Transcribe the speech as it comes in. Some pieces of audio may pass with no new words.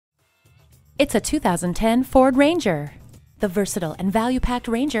It's a 2010 Ford Ranger. The versatile and value-packed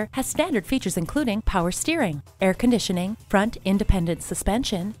Ranger has standard features including power steering, air conditioning, front independent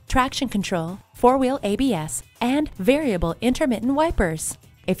suspension, traction control, four-wheel ABS, and variable intermittent wipers.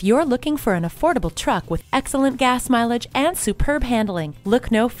 If you're looking for an affordable truck with excellent gas mileage and superb handling,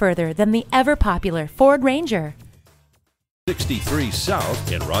 look no further than the ever-popular Ford Ranger. 63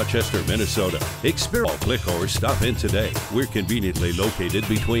 South in Rochester, Minnesota. Experience, click or stop in today. We're conveniently located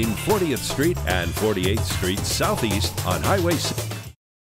between 40th Street and 48th Street Southeast on Highway 6.